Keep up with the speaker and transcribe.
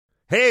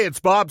Hey, it's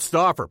Bob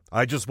Stauffer.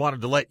 I just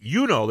wanted to let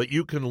you know that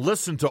you can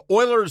listen to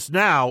Oilers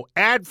Now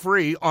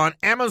ad-free on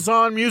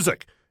Amazon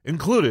Music,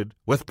 included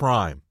with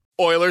Prime.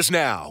 Oilers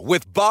Now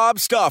with Bob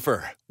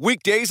Stauffer.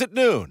 Weekdays at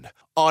noon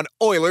on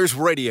Oilers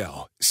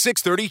Radio,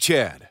 630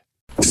 CHED.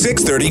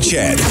 630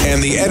 CHED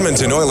and the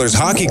Edmonton Oilers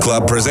Hockey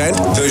Club present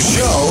the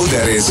show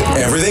that is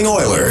everything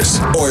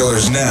Oilers.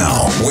 Oilers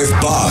Now with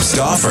Bob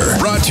Stauffer.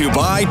 Brought to you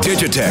by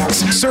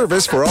Digitex.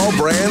 Service for all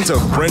brands of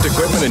print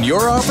equipment in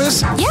your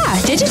office? Yeah,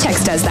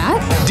 Digitex does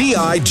that.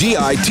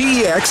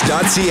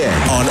 digitex.ca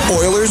on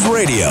Oilers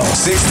Radio,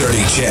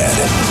 630 CHED.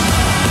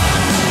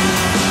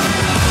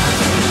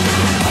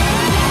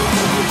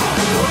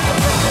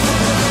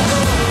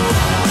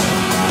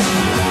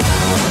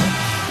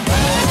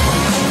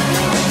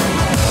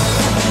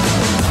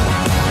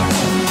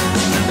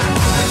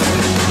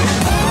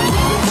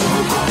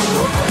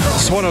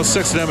 It's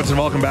 106 in Edmonton.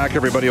 Welcome back,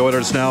 everybody.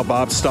 Oilers Now.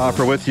 Bob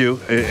Stauffer with you.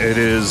 It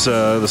is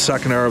the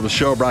second hour of the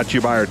show, brought to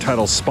you by our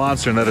title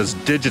sponsor, and that is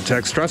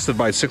Digitex, trusted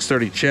by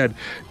 630 CHED.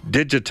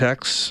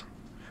 Digitex,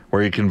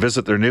 where you can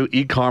visit their new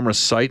e-commerce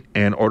site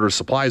and order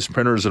supplies,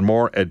 printers, and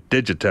more at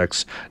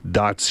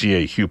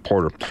digitex.ca. Hugh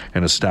Porter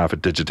and his staff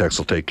at Digitex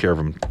will take care of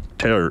them.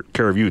 Tell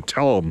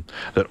them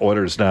that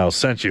Oilers Now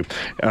sent you.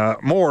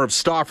 More of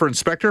Stauffer and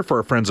Spector for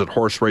our friends at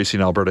Horse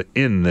Racing Alberta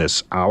in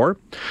this hour.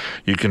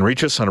 You can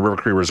reach us on a River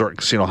Cree Resort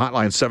Casino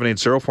hotline,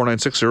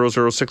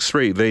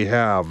 780-496-0063. They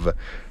have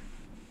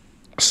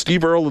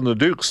Steve Earle and the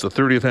Dukes, the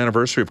 30th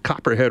anniversary of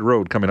Copperhead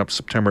Road, coming up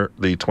September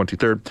the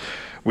 23rd.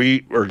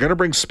 We are going to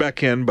bring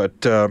Spec in,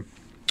 but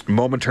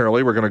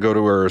momentarily we're going to go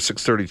to our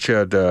 630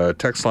 CHED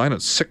text line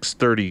at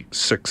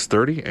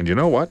 630-630. And you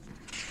know what?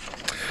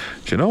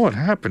 Do you know what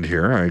happened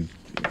here? I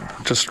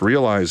just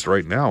realized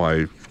right now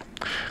I'm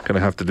going to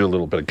have to do a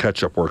little bit of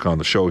catch-up work on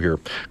the show here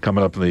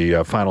coming up in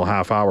the final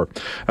half hour.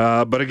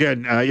 But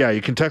again,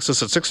 you can text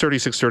us at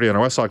 630-630 on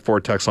our Westlock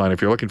Ford text line.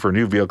 If you're looking for a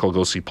new vehicle,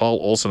 go see Paul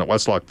Olson at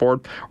Westlock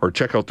Ford or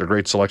check out their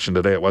great selection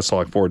today at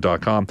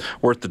westlockford.com.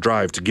 Worth the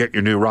drive to get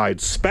your new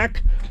ride.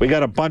 Spec, we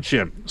got a bunch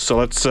in, so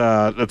let's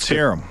hear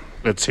them.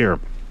 Let's hear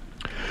them.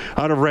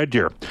 Out of Red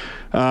Deer.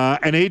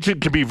 An agent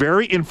can be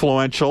very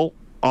influential.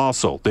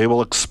 Also, they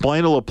will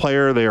explain to the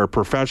player they are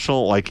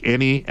professional, like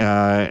in any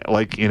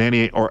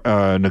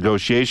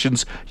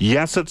negotiations.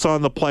 Yes, it's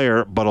on the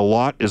player, but a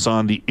lot is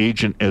on the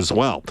agent as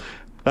well.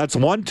 That's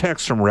one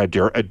text from Red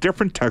Deer. A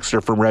different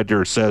texter from Red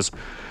Deer says,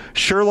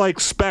 "Sure, like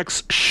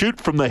Specs, shoot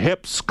from the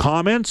hip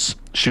comments.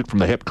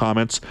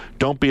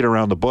 Don't beat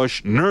around the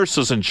bush. Nurse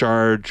is in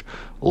charge.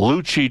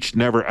 Lucic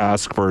never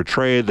asked for a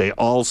trade. They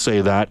all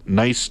say that.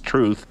 Nice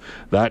truth."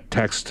 That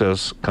text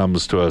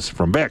comes to us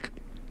from Vic.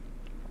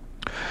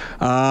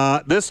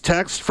 This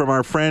text from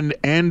our friend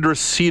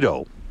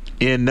Andresito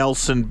in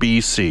Nelson,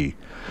 BC.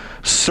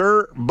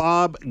 Sir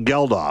Bob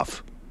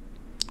Geldof,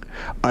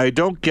 I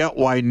don't get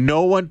why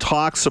no one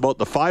talks about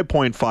the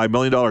 $5.5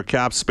 million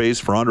cap space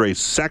for Andrej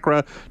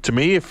Sekera. To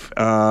me, if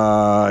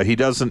he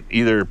doesn't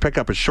either pick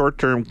up a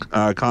short-term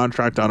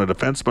contract on a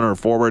defenseman or a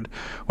forward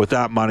with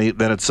that money,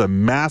 then it's a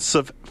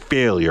massive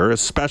failure,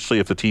 especially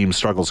if the team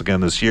struggles again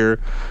this year.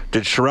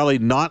 Did Chiarelli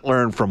not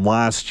learn from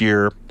last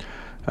year?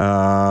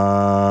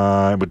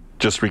 I would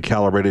just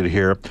recalibrate it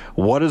here.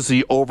 What is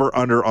the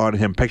over-under on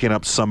him picking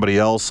up somebody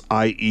else,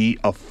 i.e.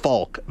 a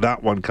Falk?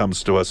 That one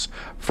comes to us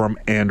from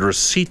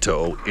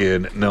Andresito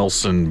in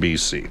Nelson,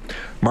 BC.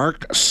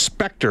 Mark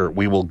Spector,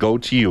 we will go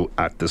to you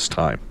at this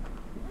time.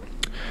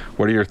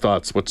 What are your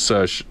thoughts? What's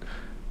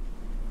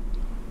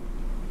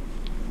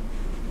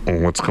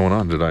going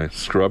on? Did I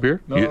screw up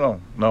here? No.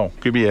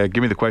 Give me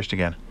the question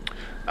again.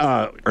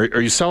 Are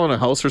you selling a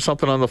house or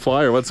something on the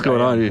fly, or what's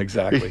going on?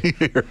 Exactly.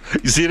 You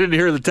see, you didn't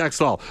hear the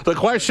text at all. The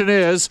question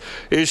is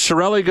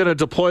Chiarelli going to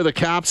deploy the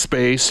cap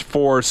space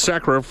for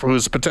Sekera,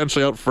 who's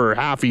potentially out for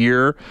half a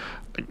year?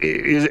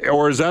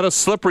 Or is that a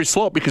slippery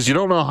slope because you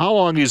don't know how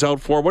long he's out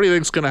for? What do you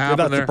think is going to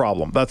happen there?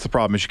 That's the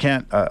problem. Is you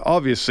can't,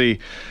 obviously...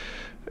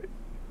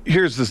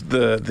 Here's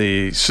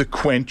the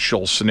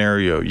sequential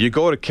scenario. You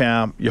go to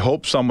camp, you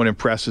hope someone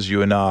impresses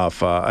you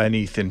enough, an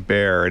Ethan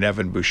Bear, an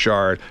Evan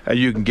Bouchard, and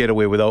you can get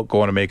away without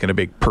going and making a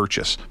big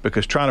purchase.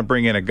 Because trying to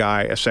bring in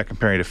a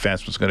second-pairing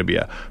defenseman is going to be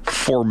a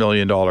 $4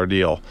 million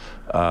deal.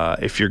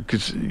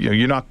 Cause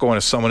you're not going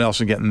to someone else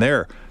and getting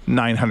their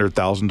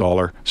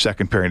 $900,000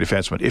 second-pairing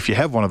defenseman. If you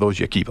have one of those,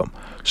 you keep them.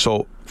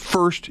 So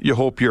first, you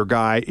hope your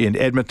guy in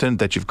Edmonton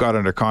that you've got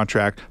under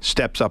contract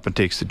steps up and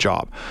takes the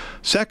job.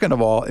 Second of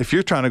all, if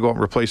you're trying to go out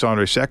and replace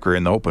Andrej Sekera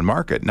in the open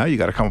market, now you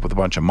got to come up with a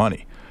bunch of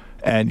money.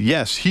 And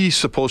yes, he's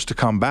supposed to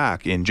come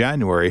back in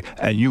January,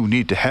 and you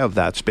need to have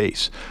that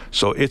space.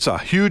 So it's a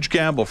huge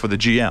gamble for the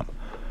GM,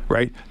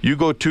 right? You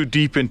go too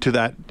deep into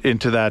that.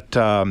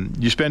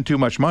 You spend too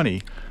much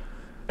money.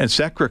 And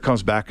Sekera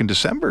comes back in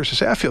December to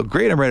say, I feel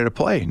great, I'm ready to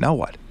play. Now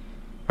what?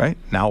 Right?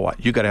 Now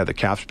what? You got to have the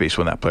cap space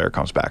when that player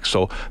comes back.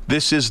 So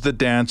this is the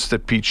dance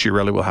that Pete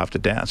Chiarelli will have to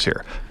dance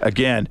here.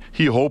 Again,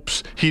 he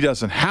hopes he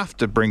doesn't have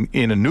to bring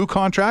in a new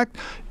contract.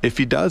 If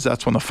he does,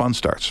 that's when the fun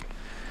starts.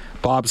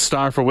 Bob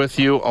Stauffer with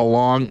you,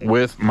 along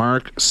with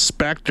Mark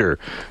Spector.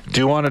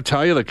 Do want to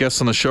tell you that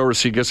guests on the show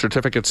receive gift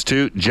certificates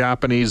to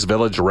Japanese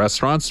Village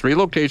Restaurants, 3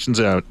 locations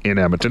out in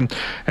Edmonton,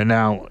 and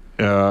now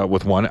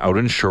with one out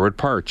in Sherwood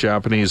Park.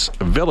 Japanese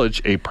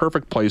Village, a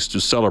perfect place to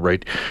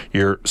celebrate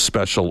your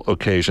special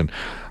occasion.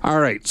 All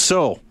right,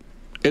 so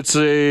it's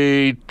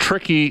a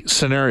tricky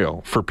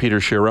scenario for Peter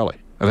Chiarelli.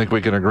 I think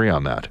we can agree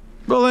on that.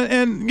 Well,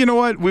 and you know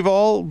what?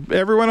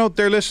 Everyone out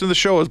there listening to the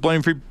show is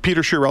blaming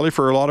Peter Chiarelli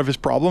for a lot of his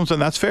problems,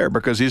 and that's fair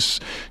because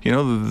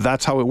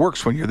that's how it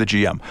works when you're the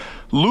GM.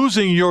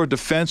 Losing your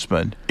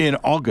defenseman in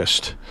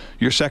August,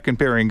 your second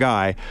pairing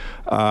guy,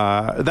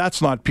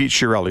 that's not Pete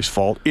Chiarelli's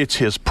fault. It's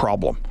his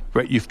problem.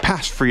 Right, you've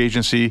passed free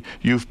agency.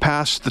 You've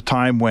passed the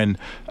time when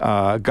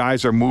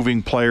guys are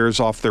moving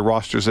players off their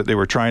rosters that they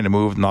were trying to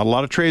move. Not a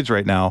lot of trades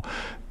right now.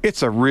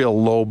 It's a real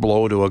low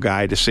blow to a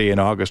guy to say in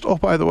August, oh,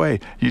 by the way,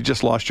 you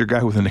just lost your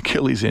guy with an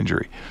Achilles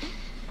injury.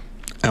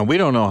 And we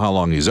don't know how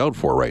long he's out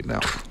for right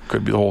now.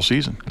 Could be the whole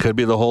season. Could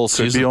be the whole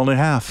season. Could be only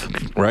half.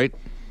 Right?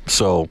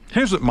 So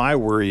here's what my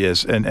worry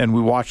is, and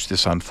we watched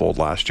this unfold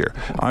last year.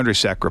 Andre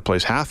Sekera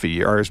plays half a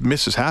year, or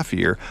misses half a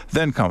year,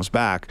 then comes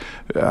back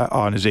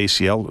on his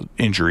ACL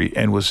injury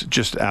and was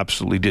just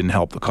absolutely didn't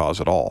help the cause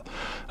at all.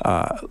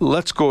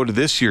 Let's go to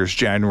this year's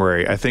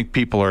January. I think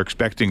people are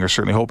expecting or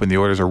certainly hoping the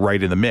Oilers are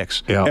right in the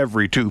mix. Yeah.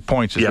 Every 2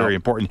 points is very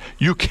important.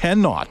 You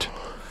cannot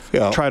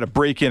try to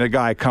break in a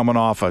guy coming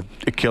off an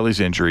Achilles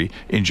injury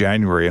in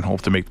January and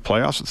hope to make the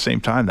playoffs at the same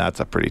time.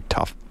 That's a pretty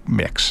tough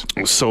mix.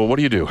 So what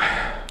do you do?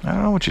 I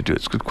don't know what you do.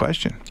 It's a good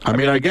question. I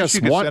mean, I guess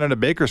you could send him to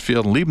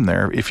Bakersfield and leave him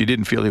there if you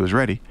didn't feel he was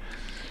ready.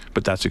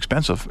 But that's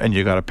expensive, and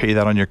you got to pay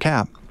that on your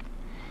cap.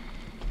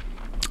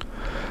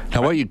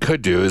 Now, what you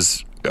could do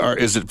is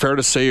it fair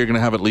to say you're going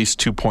to have at least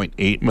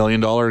 $2.8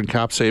 million in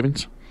cap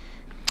savings?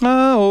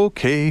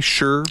 Okay,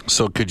 sure.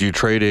 So could you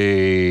trade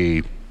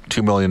a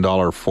 $2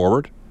 million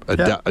forward,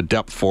 a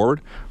depth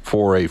forward,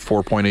 for a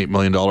 $4.8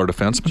 million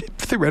defenseman?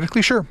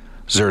 Theoretically, sure.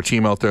 Is there a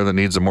team out there that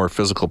needs a more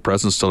physical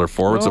presence to their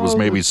forwards that was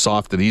maybe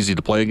soft and easy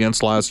to play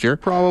against last year?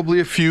 Probably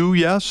a few,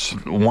 yes.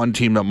 One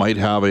team that might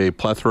have a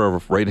plethora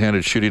of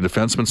right-handed shooting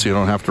defensemen so you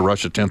don't have to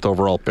rush a 10th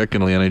overall pick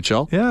in the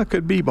NHL? Yeah, it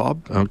could be,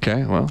 Bob.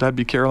 Okay, well. That'd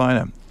be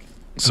Carolina.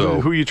 So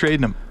who are you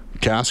trading him?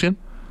 Cassian?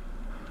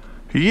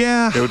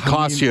 Yeah, it would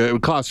cost you. It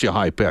would cost you a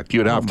high pick.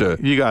 You'd have to.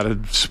 You got to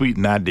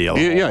sweeten that deal.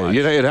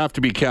 It'd have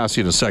to be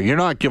Cassian a second. You're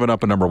not giving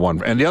up a number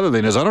one. And the other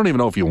thing is, I don't even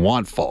know if you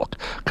want Falk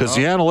because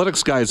the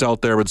analytics guys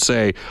out there would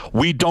say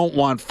we don't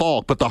want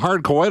Falk, but the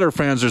hardcore Oiler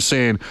fans are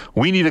saying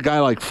we need a guy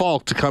like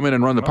Falk to come in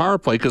and run the power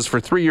play because for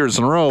 3 years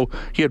in a row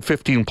he had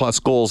 15 plus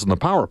goals in the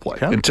power play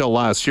until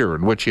last year,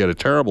 in which he had a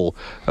terrible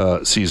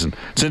season.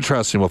 It's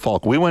interesting with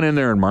Falk. We went in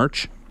there in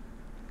March.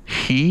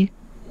 He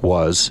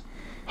was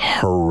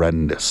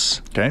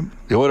horrendous. Okay.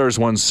 The Oilers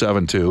won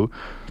 7-2.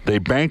 They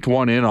banked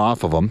one in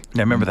off of him. Yeah,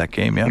 I remember that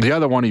game, yeah. The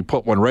other one, he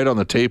put one right on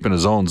the tape in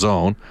his own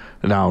zone.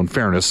 Now, in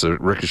fairness, it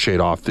ricocheted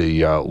off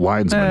the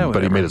linesman,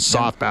 but he made a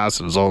soft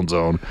pass in his own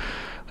zone.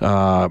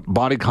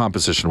 Body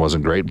composition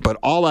wasn't great. But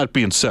all that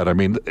being said, I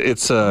mean,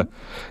 it's sort of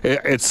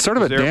Is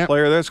there a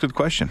player there? That's a good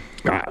question.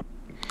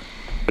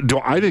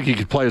 I think he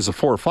could play as a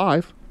 4 or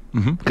 5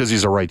 because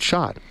he's a right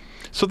shot.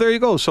 So there you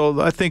go. So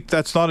I think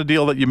that's not a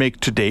deal that you make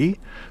today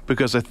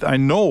because I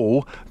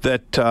know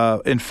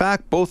that, in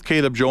fact, both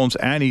Caleb Jones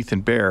and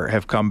Ethan Bear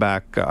have come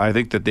back. I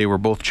think that they were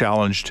both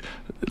challenged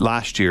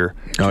last year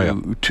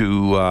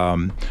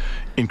to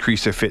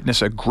increase their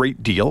fitness a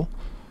great deal.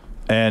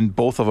 And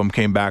both of them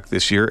came back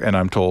this year, and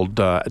I'm told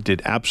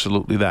did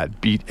absolutely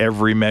that, beat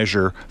every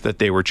measure that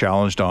they were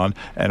challenged on,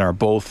 and are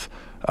both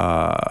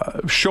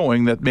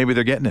showing that maybe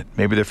they're getting it.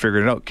 Maybe they're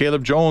figuring it out.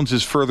 Caleb Jones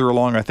is further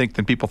along, I think,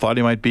 than people thought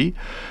he might be.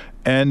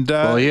 And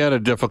well, he had a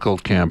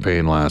difficult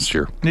campaign last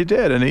year. He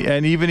did,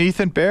 and even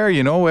Ethan Bear,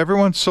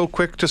 everyone's so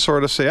quick to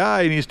sort of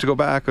say, he needs to go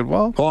back. And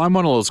well, I'm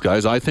one of those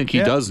guys. I think he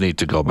does need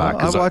to go back.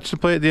 I watched him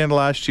play at the end of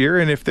last year,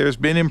 and if there's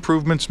been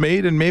improvements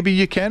made, and maybe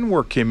you can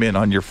work him in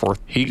on your third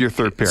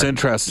pair. It's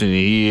interesting.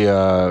 He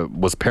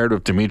was paired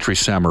with Dmitry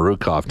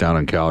Samorukov down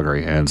in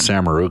Calgary, and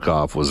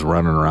Samorukov was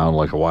running around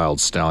like a wild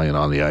stallion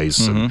on the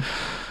ice. And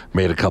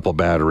made a couple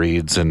bad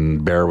reads,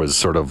 and Bear was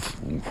sort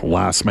of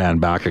last man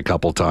back a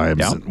couple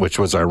times, which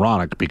was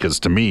ironic because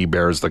to me,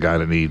 Bear's the guy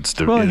that needs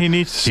to. Well, he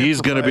needs to.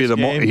 He's going to be the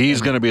more.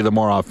 He's going to be the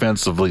more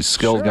offensively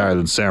skilled guy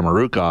than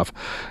Samorukov.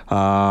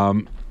 I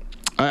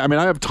mean,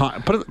 I have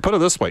time. Put it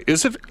this way: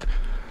 is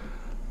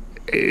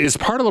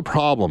part of the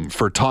problem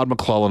for Todd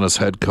McLellan as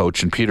head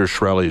coach and Peter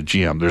Chiarelli as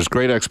GM? There's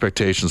great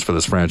expectations for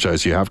this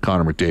franchise. You have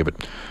Connor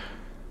McDavid.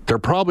 They're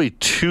probably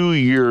 2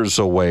 years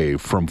away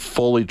from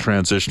fully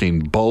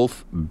transitioning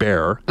both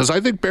Bear, because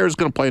I think Bear's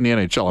going to play in the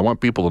NHL. I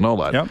want people to know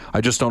that. I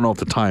just don't know if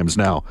the time's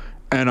now.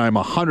 And I'm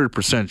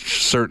 100%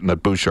 certain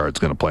that Bouchard's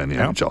going to play in the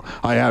NHL.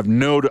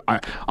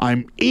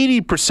 I'm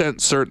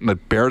 80% certain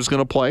that Bear's going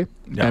to play.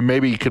 and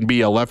maybe he can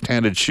be a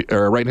left-handed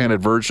or a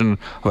right-handed version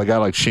of a guy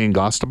like Shane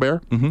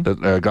Gostisbehere,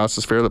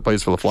 that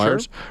plays for the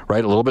Flyers,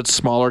 right? A little bit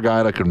smaller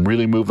guy that can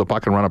really move the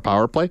puck and run a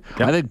power play.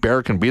 Yep. I think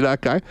Bear can be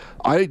that guy.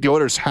 I think the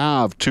Oilers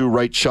have 2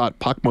 right-shot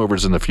puck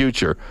movers in the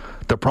future.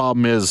 The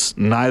problem is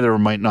neither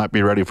might not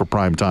be ready for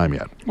prime time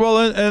yet. Well,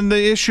 and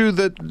the issue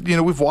that,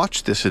 we've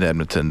watched this in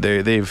Edmonton.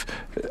 They've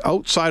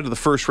outside of the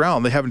first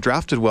round, they haven't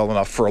drafted well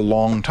enough for a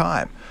long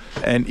time.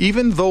 And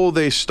even though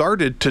they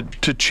started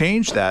to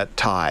change that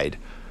tide,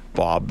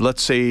 Bob,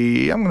 let's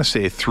say, I'm going to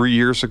say 3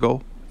 years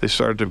ago, they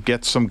started to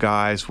get some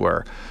guys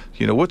where,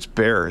 what's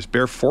Bear? Is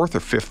Bear 4th or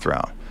 5th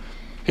round?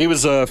 He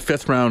was a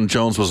 5th round.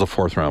 Jones was a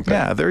 4th round pick.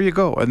 Yeah, there you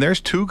go. And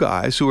there's 2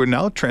 guys who are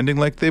now trending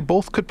like they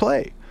both could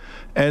play.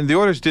 And the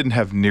Oilers didn't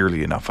have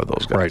nearly enough of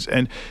those guys.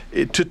 Right.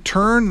 And to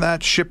turn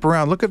that ship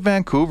around, look at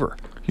Vancouver.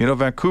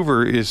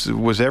 Vancouver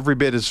was every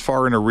bit as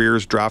far in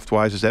arrears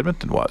draft-wise as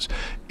Edmonton was.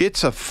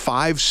 It's a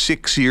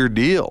 5-6 year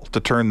deal to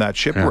turn that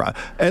ship around.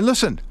 And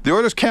listen, the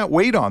Oilers can't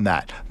wait on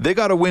that. They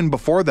got to win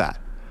before that.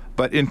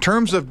 But in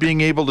terms of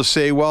being able to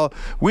say, well,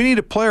 we need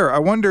a player. I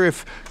wonder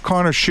if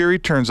Connor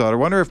Sheary turns out. I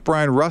wonder if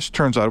Brian Rust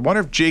turns out. I wonder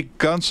if Jake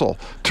Gunsel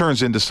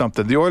turns into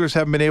something. The Oilers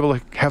haven't been able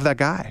to have that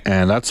guy.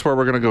 And that's where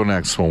we're going to go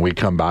next when we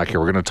come back here.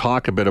 We're going to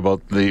talk a bit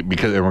about we're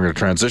going to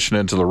transition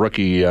into the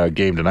rookie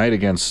game tonight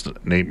against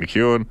Nate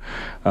McEwen,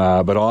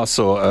 but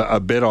also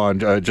a bit on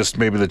just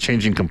maybe the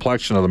changing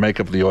complexion of the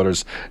makeup of the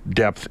Oilers'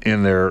 depth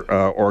in their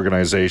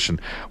organization.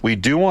 We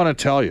do want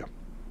to tell you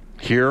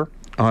here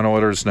on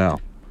Oilers Now,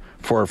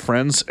 for our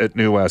friends at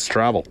New West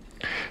Travel,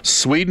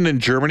 Sweden and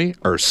Germany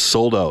are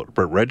sold out,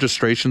 but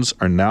registrations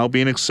are now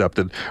being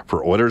accepted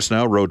for Oilers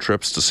Now road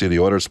trips to see the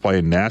Oilers play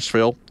in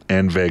Nashville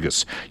and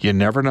Vegas. You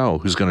never know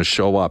who's going to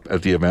show up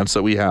at the events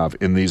that we have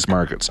in these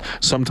markets.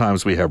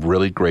 Sometimes we have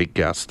really great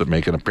guests that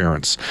make an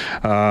appearance.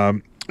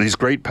 These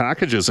great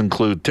packages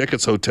include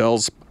tickets,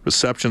 hotels,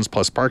 receptions,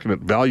 plus parking at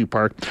Value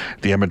Park,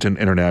 the Edmonton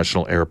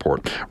International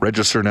Airport.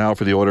 Register now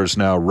for the Oilers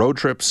Now road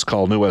trips.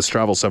 Call New West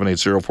Travel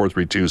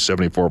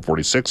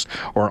 780-432-7446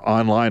 or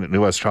online at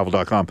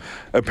newwesttravel.com.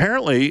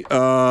 Apparently,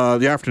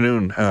 the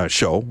afternoon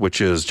show,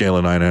 which is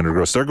Jalen and Andrew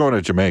Gross, they're going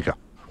to Jamaica.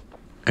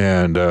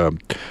 And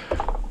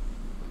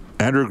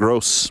Andrew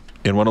Gross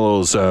in one of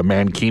those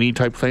mankini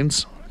type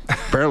things.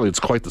 Apparently, it's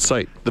quite the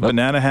sight. The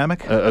banana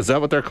hammock? Is that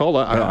what they're called?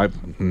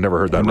 I've never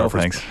heard that. No,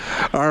 reference.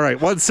 thanks. All right,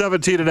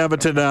 1:17 in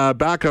Edmonton.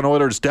 Back on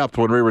Oilers Depth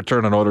when we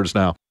return on Oilers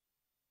Now.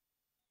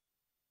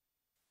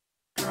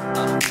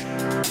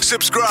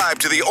 Subscribe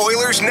to the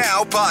Oilers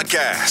Now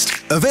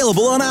podcast.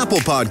 Available on Apple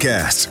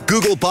Podcasts,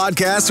 Google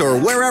Podcasts, or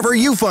wherever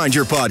you find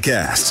your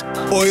podcasts.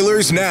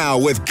 Oilers Now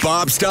with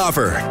Bob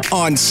Stauffer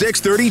on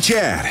 630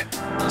 CHED.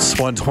 It's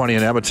 1:20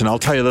 in Edmonton. I'll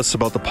tell you this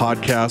about the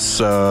podcasts.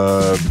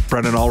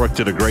 Brendan Ulrich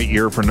did a great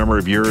year for a number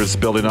of years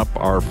building up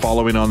our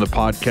following on the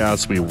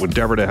podcast. We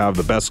endeavor to have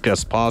the best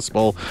guests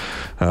possible.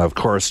 Of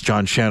course,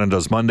 John Shannon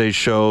does Monday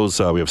shows.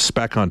 We have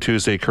Spec on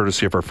Tuesday,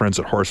 courtesy of our friends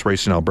at Horse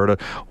Racing Alberta.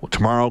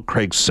 Tomorrow,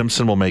 Craig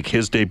Simpson will make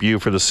his debut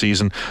for the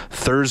season.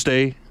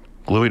 Thursday,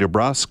 Louis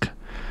DeBrusque.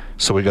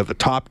 So we got the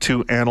top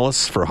 2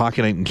 analysts for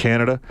Hockey Night in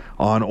Canada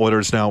on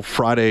Oilers Now.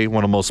 Friday,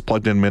 one of the most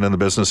plugged-in men in the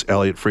business,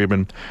 Elliot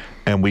Friedman.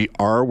 And we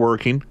are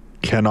working,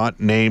 cannot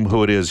name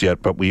who it is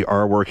yet, but we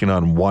are working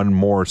on one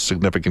more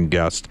significant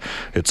guest.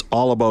 It's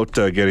all about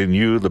getting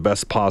you the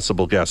best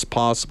possible guest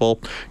possible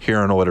here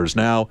on Oilers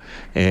Now.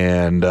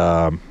 And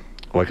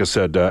like I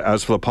said,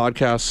 as for the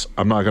podcast,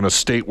 I'm not going to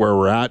state where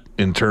we're at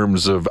in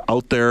terms of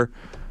out there.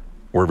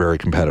 We're very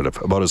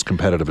competitive, about as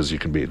competitive as you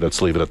can be.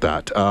 Let's leave it at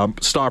that.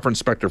 Stauffer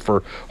Inspector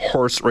for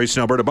Horse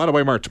Racing Alberta. By the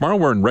way, Mark, tomorrow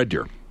we're in Red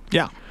Deer.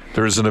 Yeah.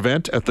 There's an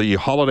event at the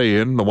Holiday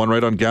Inn, the one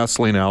right on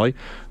Gasoline Alley.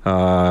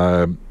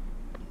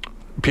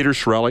 Peter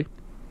Chiarelli,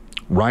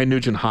 Ryan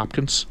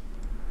Nugent-Hopkins,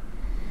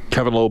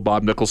 Kevin Lowe,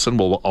 Bob Nicholson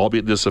will all be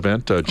at this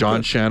event.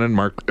 John Shannon,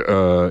 Mark,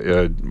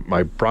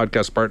 my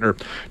broadcast partner,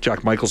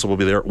 Jack Michaelson will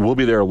be there. We'll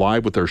be there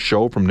live with their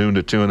show from noon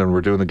to 2, and then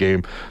we're doing the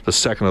game, the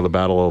second of the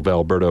Battle of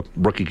Alberta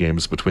rookie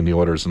games between the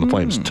Oilers and the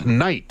Flames.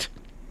 Tonight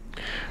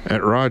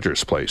at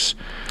Rogers Place.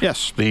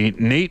 Yes. The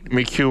Nate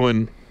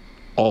McEwen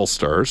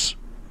All-Stars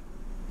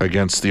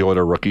against the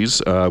Oilers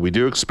rookies. We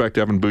do expect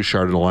Evan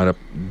Bouchard in the lineup.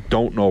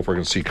 Don't know if we're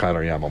going to see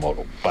Kyler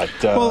Yamamoto. But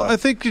well, I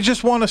think you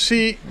just want to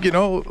see,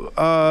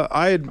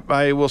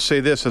 I will say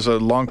this as a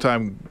long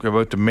time,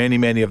 about to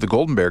many of the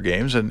Golden Bear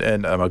games, and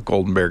I'm a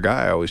Golden Bear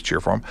guy. I always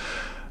cheer for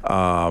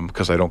them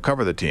because I don't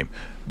cover the team.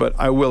 But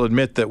I will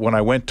admit that when I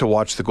went to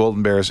watch the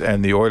Golden Bears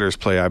and the Oilers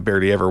play, I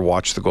barely ever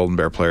watched the Golden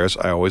Bear players.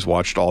 I always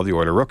watched all the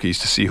Oilers rookies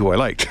to see who I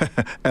liked.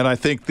 And I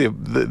think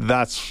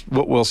that's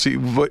what we'll see,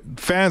 what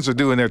fans are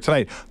doing there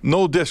tonight.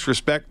 No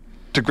disrespect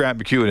to Grant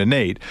McEwen and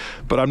Nate,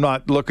 but I'm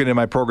not looking in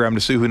my program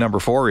to see who number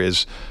 4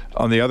 is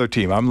on the other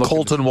team. I'm looking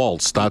Colton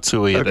Waltz, that's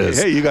who he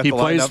is. Hey, you got he the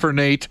plays lineup. for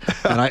Nate,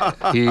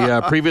 and he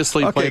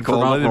previously played for I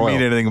Mount didn't Royal.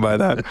 mean anything by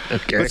that.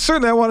 Okay. But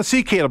certainly I want to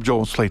see Caleb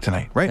Jones play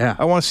tonight, right? Yeah.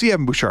 I want to see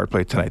Evan Bouchard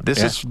play tonight.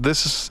 This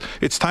is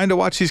it's time to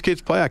watch these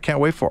kids play. I can't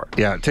wait for it.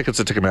 Yeah, tickets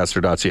at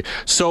Ticketmaster.ca.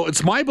 So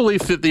it's my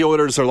belief that the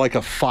Oilers are like a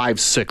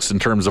 5-6 in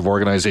terms of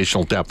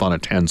organizational depth on a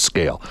 10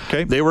 scale.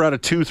 Okay. They were at a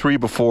 2-3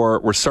 before.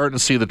 We're starting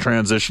to see the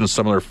transition of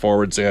some of their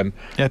forwards in.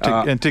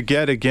 Yeah, and to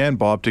get again,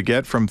 Bob, to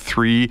get from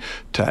 3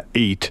 to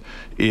 8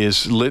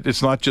 is lit.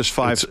 It's not just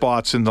 5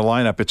 spots in the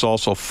lineup; it's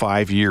also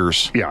 5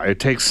 years. Yeah, it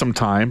takes some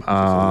time.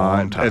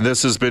 long time. And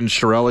this has been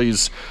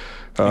Chiarelli's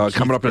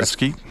coming up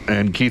Gretzky.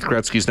 and Keith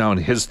Gretzky's now in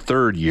his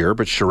 3rd year,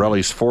 but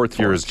Chiarelli's 4th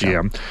year as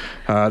GM.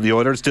 The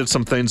Oilers did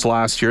some things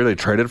last year. They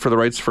traded for the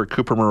rights for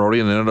Cooper Marody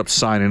and ended up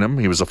signing him.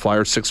 He was a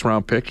Flyers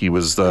 6th-round pick. He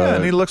was the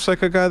And he looks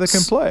like a guy that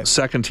can play.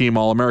 second-team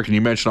All-American.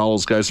 You mentioned all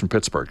those guys from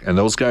Pittsburgh. And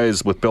those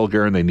guys with Bill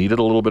Guerin, they needed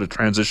a little bit of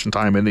transition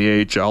time in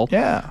the AHL.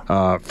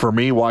 Yeah. For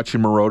me,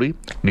 watching Marody,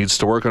 needs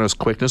to work on his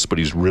quickness, but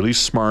he's really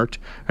smart,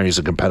 and he's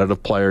a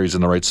competitive player. He's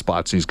in the right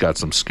spots, and he's got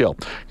some skill.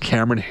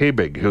 Cameron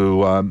Habig,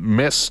 who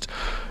missed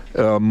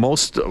all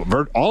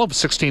of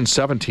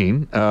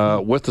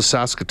 16-17 with the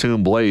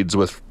Saskatoon Blades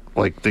with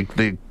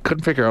they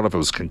couldn't figure out if it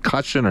was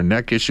concussion or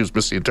neck issues,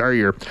 missed the entire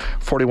year.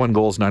 41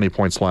 goals, 90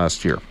 points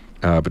last year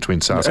between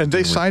Saskatoon. And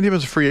they signed him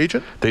as a free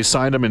agent? They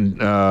signed him in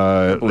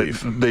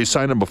they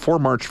signed him before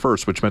March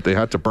 1st, which meant they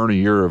had to burn a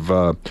year of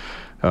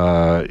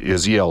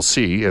his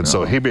ELC, and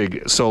so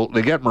Habig. So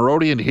they get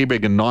Marody and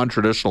Habig in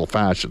non-traditional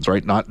fashions,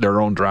 right? Not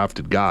their own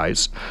drafted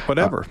guys.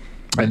 Whatever.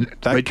 And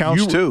that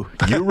counts too.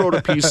 You wrote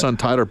a piece on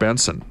Tyler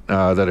Benson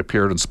that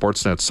appeared on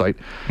Sportsnet's site.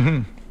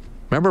 Mm-hmm.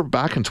 Remember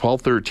back in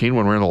 12-13 when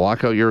we were in the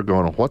lockout year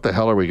going, what the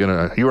hell are we going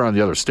to... You were on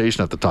the other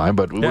station at the time,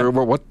 but what are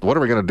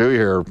we going to do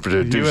here?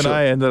 You and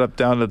I ended up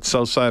down at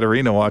Southside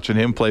Arena watching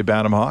him play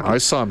Bantam hockey. I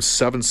saw him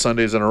 7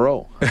 Sundays in a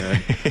row.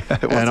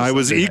 And I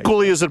was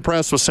equally as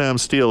impressed with Sam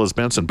Steele as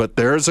Benson. But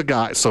there's a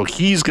guy, so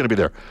he's going to be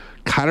there.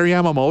 Kailer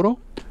Yamamoto,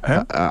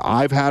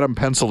 I've had him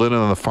penciled in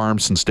on the farm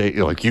since day,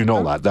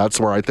 that. That's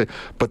where I think.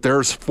 But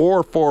there's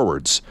 4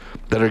 forwards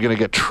that are going to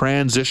get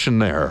transition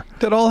there.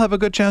 That all have a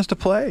good chance to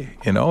play,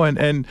 and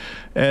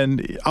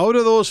out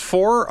of those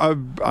 4,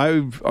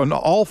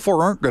 all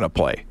 4 aren't going to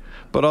play.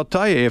 But I'll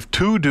tell you, if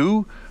 2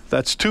 do,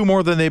 that's 2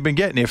 more than they've been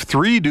getting. If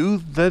 3 do,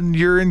 then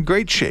you're in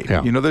great shape.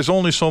 Yeah. There's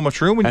only so much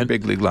room in your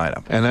big league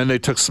lineup. And then they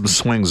took some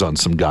swings on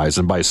some guys,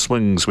 and by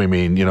swings we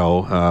mean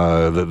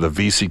the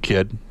VC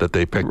kid that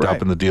they picked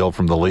up in the deal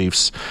from the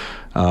Leafs,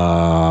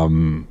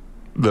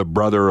 the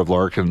brother of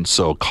Larkin,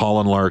 so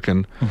Colin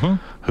Larkin,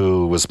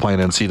 who was playing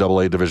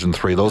NCAA Division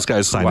III. Those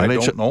guys signed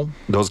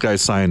Those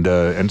guys signed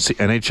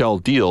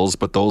NHL deals,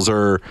 but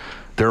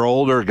they're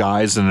older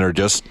guys, and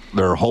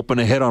they're hoping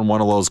to hit on one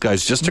of those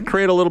guys just to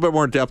create a little bit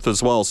more depth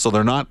as well. So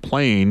they're not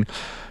playing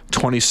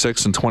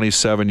 26 and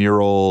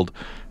 27-year-old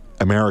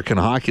American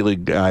Hockey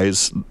League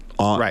guys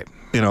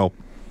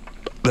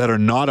that are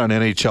not on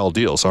NHL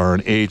deals or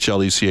on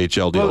AHL,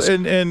 ECHL deals.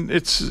 Well, and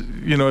it's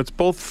it's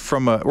both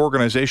from an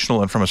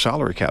organizational and from a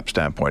salary cap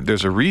standpoint.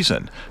 There's a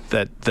reason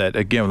that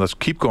again, let's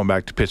keep going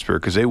back to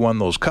Pittsburgh because they won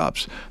those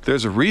cups.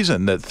 There's a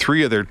reason that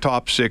 3 of their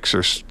top 6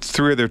 or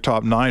 3 of their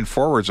top 9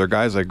 forwards are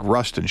guys like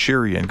Rust and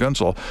Sheary and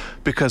Gunzel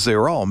because they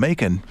were all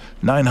making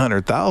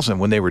 $900,000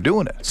 when they were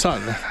doing it. So,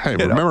 hey,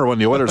 remember when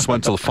the Oilers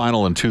went to the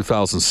final in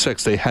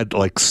 2006? They had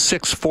like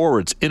 6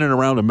 forwards in and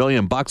around $1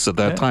 million at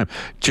that time.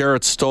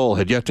 Jarrett Stoll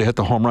had yet to hit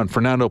the home run.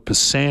 Fernando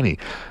Pisani,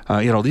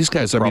 these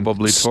guys.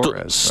 Probably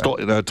Torres.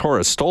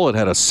 Torres. Stoll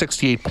had a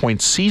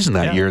 68-point season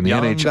that year in the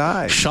NHL.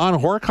 Guy.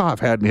 Sean Horkoff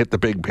hadn't hit the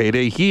big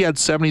payday. He had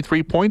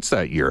 73 points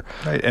that year.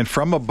 Right. And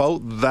from about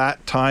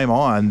that time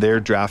on, their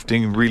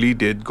drafting really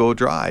did go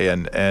dry,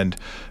 and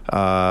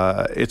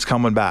it's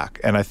coming back.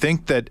 And I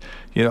think that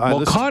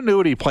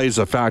continuity plays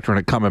a factor in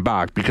it coming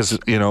back because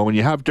when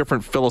you have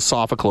different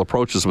philosophical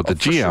approaches with the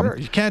GM, sure.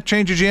 You can't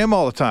change your GM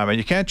all the time, and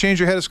you can't change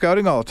your head of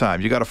scouting all the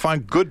time. You got to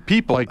find good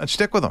people and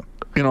stick with them.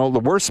 The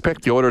worst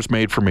pick the Oilers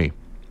made for me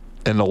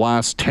in the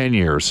last 10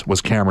 years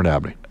was Cameron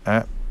Abney.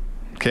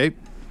 Okay.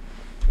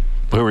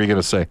 Who were you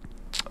going to say?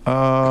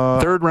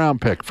 3rd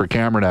round pick for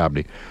Cameron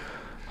Abney.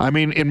 I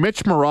mean, in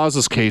Mitch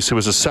Mraz's case, it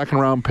was a 2nd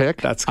round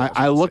pick.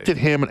 I looked at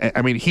him,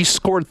 and he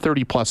scored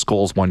 30-plus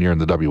goals one year in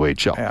the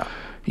WHL. Yeah.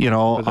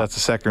 But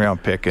that's a 2nd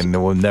round pick, and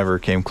never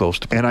came close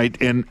to. And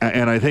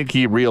I think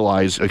he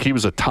realized he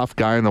was a tough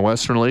guy in the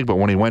Western League, but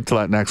when he went to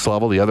that next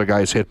level, the other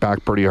guys hit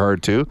back pretty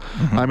hard too.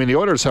 Mm-hmm. I mean, the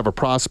Oilers have a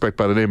prospect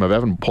by the name of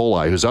Evan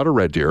Polai, who's out of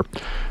Red Deer,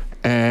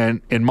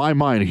 and in my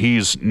mind,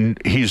 he's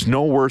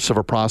no worse of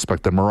a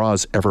prospect than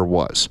Mraz ever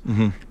was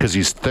because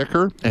he's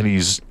thicker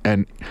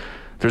and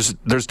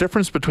there's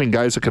difference between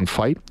guys that can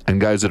fight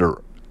and guys that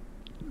are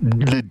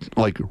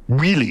like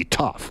really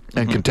tough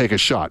and can take a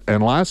shot.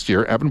 And last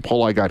year, Evan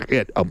Poli got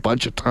hit a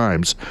bunch of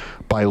times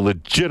by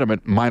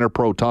legitimate minor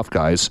pro tough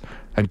guys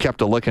and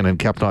kept a licking and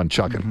kept on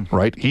chucking,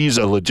 right? He's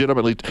on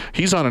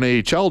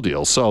an AHL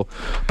deal. So,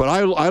 but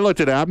I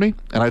looked at Abney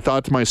and I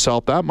thought to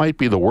myself, that might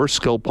be the worst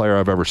skilled player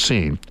I've ever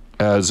seen.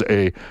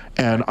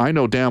 And I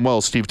know damn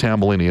well Steve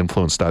Tambellini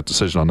influenced that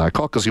decision on that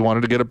call because he wanted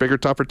to get a bigger,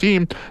 tougher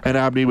team, and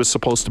Abney was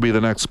supposed to be the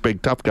next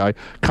big tough guy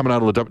coming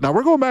out of the. Now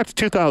we're going back to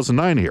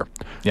 2009 here,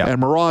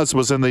 and Mraz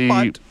was in the.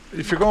 But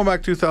if you're going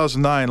back to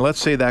 2009, let's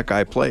say that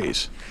guy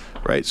plays,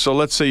 right? So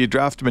let's say you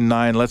draft him in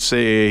 9. Let's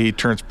say he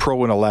turns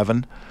pro in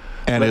 11,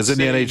 and is in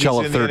the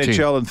NHL at 13. In the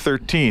NHL in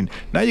 13.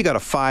 Now you got a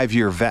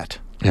 5-year vet.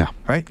 Yeah,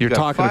 right. You're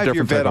talking a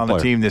different type vet of on player.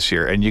 the team this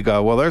year, and you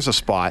go, well, there's a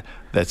spot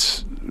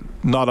that's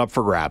not up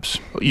for grabs.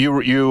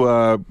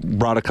 You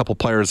brought a couple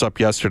players up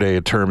yesterday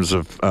in terms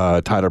of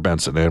Tyler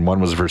Benson, and one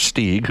was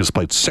Versteeg, who's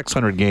played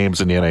 600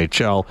 games in the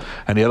NHL,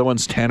 and the other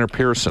one's Tanner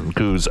Pearson,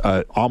 who's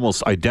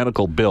almost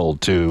identical build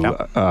to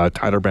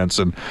Tyler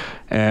Benson.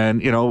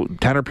 And,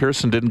 Tanner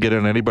Pearson didn't get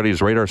on anybody's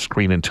radar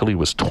screen until he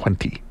was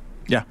 20.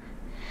 Yeah.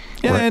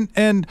 Yeah, right.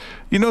 and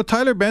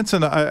Tyler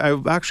Benson,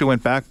 I actually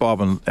went back,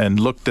 Bob, and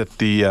looked at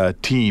the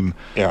team,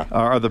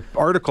 or the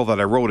article that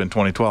I wrote in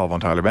 2012 on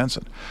Tyler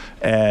Benson.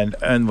 And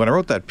when I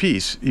wrote that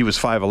piece, he was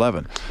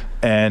 5'11",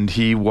 and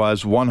he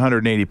was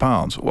 180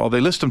 pounds. Well, they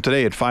list him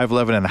today at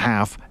 5'11 and a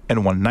half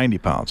and 190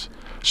 pounds.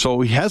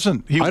 So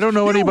I don't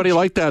know anybody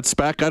like that,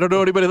 Spec. I don't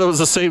know anybody that was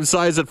the same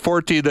size at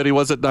 14 that he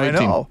was at 19.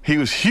 I know. He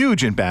was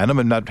huge in Bantam,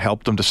 and that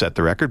helped him to set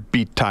the record.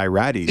 Beat Ty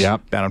Ratty's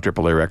Bantam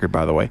AAA record,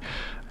 by the way.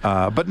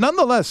 But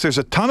nonetheless, there's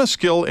a ton of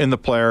skill in the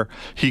player.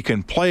 He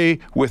can play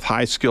with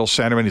high-skill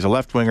centermen. He's a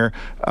left winger.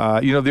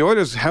 The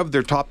Oilers have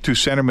their top 2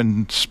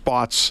 centerman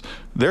spots.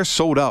 They're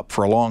sewed up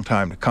for a long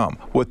time to come.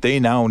 What they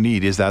now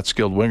need is that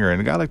skilled winger.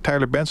 And a guy like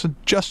Tyler Benson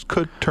just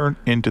could turn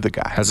into the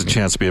guy. Has a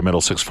chance to be a middle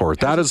 6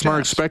 forward. That is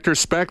Mark Spector.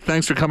 Spec,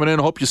 thanks for coming in.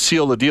 Hope you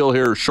seal the deal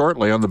here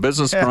shortly on the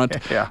business front.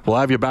 We'll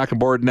have you back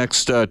aboard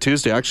next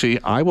Tuesday.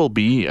 Actually, I will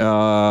be.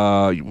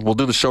 We'll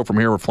do the show from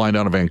here. We're flying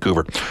down to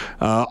Vancouver.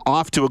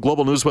 Off to a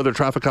global news weather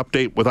traffic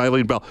update with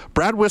Eileen Bell.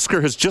 Brad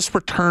Whisker has just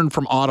returned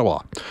from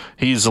Ottawa.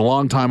 He's a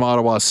longtime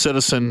Ottawa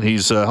citizen.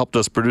 He's helped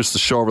us produce the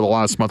show over the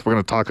last month. We're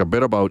going to talk a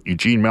bit about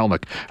Eugene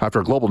Melnyk after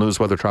a global news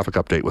weather traffic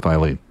update with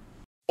Eileen.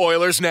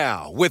 Oilers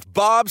Now with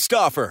Bob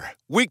Stauffer.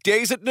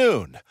 Weekdays at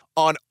noon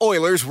on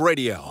Oilers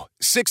Radio,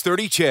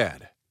 630 CHED.